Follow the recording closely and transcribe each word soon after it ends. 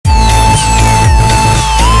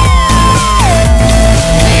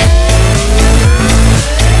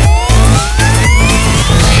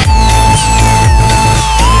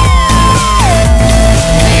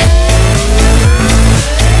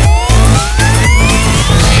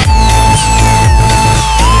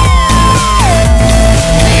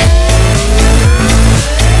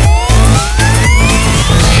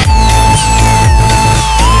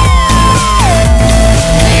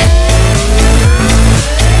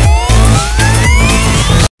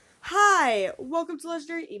Hi, welcome to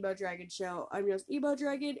Legendary Emo Dragon Show. I'm your host, Emo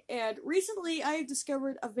Dragon, and recently I have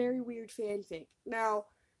discovered a very weird fanfic. Now,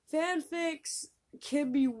 fanfics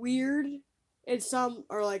can be weird, and some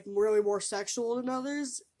are like really more sexual than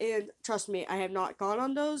others, and trust me, I have not gone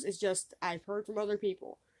on those, it's just I've heard from other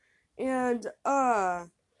people. And,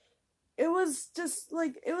 it was just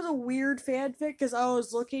like, it was a weird fanfic because I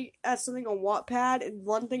was looking at something on Wattpad, and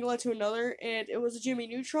one thing led to another, and it was a Jimmy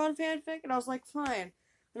Neutron fanfic, and I was like, fine.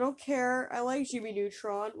 I don't care. I like Jimmy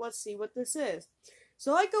Neutron. Let's see what this is.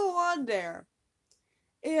 So I go on there,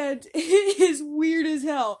 and it is weird as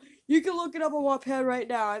hell. You can look it up on Wattpad right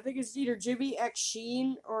now. I think it's either Jimmy X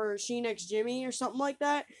Sheen or Sheen X Jimmy or something like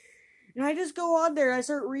that. And I just go on there and I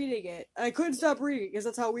start reading it. And I couldn't stop reading it because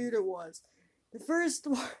that's how weird it was. The first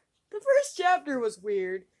chapter was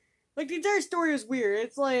weird. Like the entire story was weird.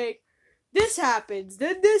 It's like this happens,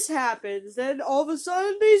 then all of a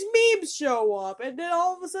sudden these memes show up, and then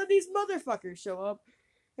all of a sudden these motherfuckers show up.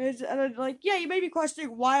 And I'm like, yeah, you may be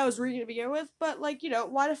questioning why I was reading to begin with, but like,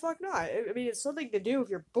 why the fuck not? I mean, it's something to do if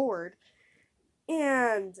you're bored.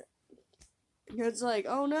 And it's like,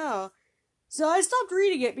 oh no. So I stopped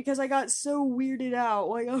reading it because I got so weirded out.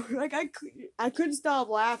 Like I couldn't stop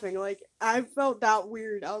laughing. Like I felt that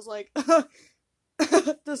weird. I was like,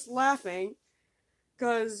 just laughing,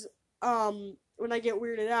 cause when I get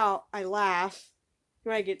weirded out, I laugh.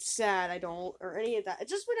 When I get sad, I don't, or any of that.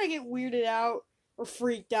 Just when I get weirded out or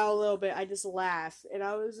freaked out a little bit, I just laugh, and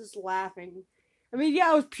I was just laughing. I mean,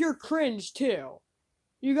 yeah, it was pure cringe too.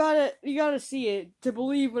 You gotta see it to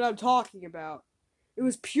believe what I'm talking about. It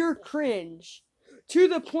was pure cringe, to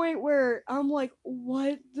the point where I'm like,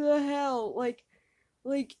 what the hell? Like,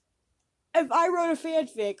 if I wrote a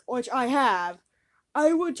fanfic, which I have,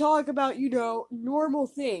 I would talk about, normal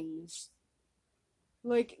things.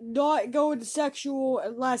 Like, not going sexual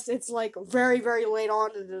unless it's, like, very, very late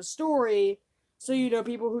on in the story. So,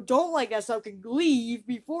 people who don't like that stuff can leave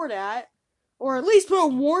before that. Or at least put a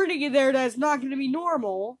warning in there that it's not going to be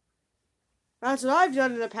normal. That's what I've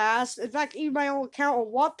done in the past. In fact, even my own account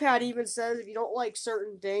on Wattpad even says if you don't like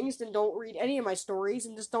certain things, then don't read any of my stories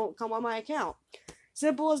and just don't come on my account.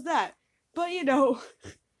 Simple as that. But,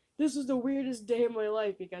 this was the weirdest day of my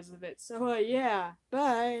life because of it. So, yeah.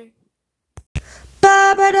 Bye.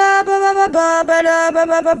 Ba ba da ba ba ba ba da ba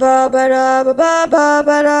ba ba ba ba da ba ba ba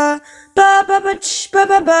ba da ba ba ba ch ba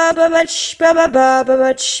ba ba ba ba ch ba ba ba ba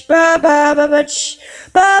ba ch ba ba ba ba ch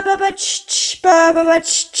ba ba ba ch ba ba ba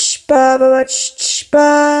ch ba ba ba ch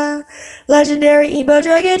ba. Legendary Emo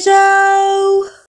Dragon Show.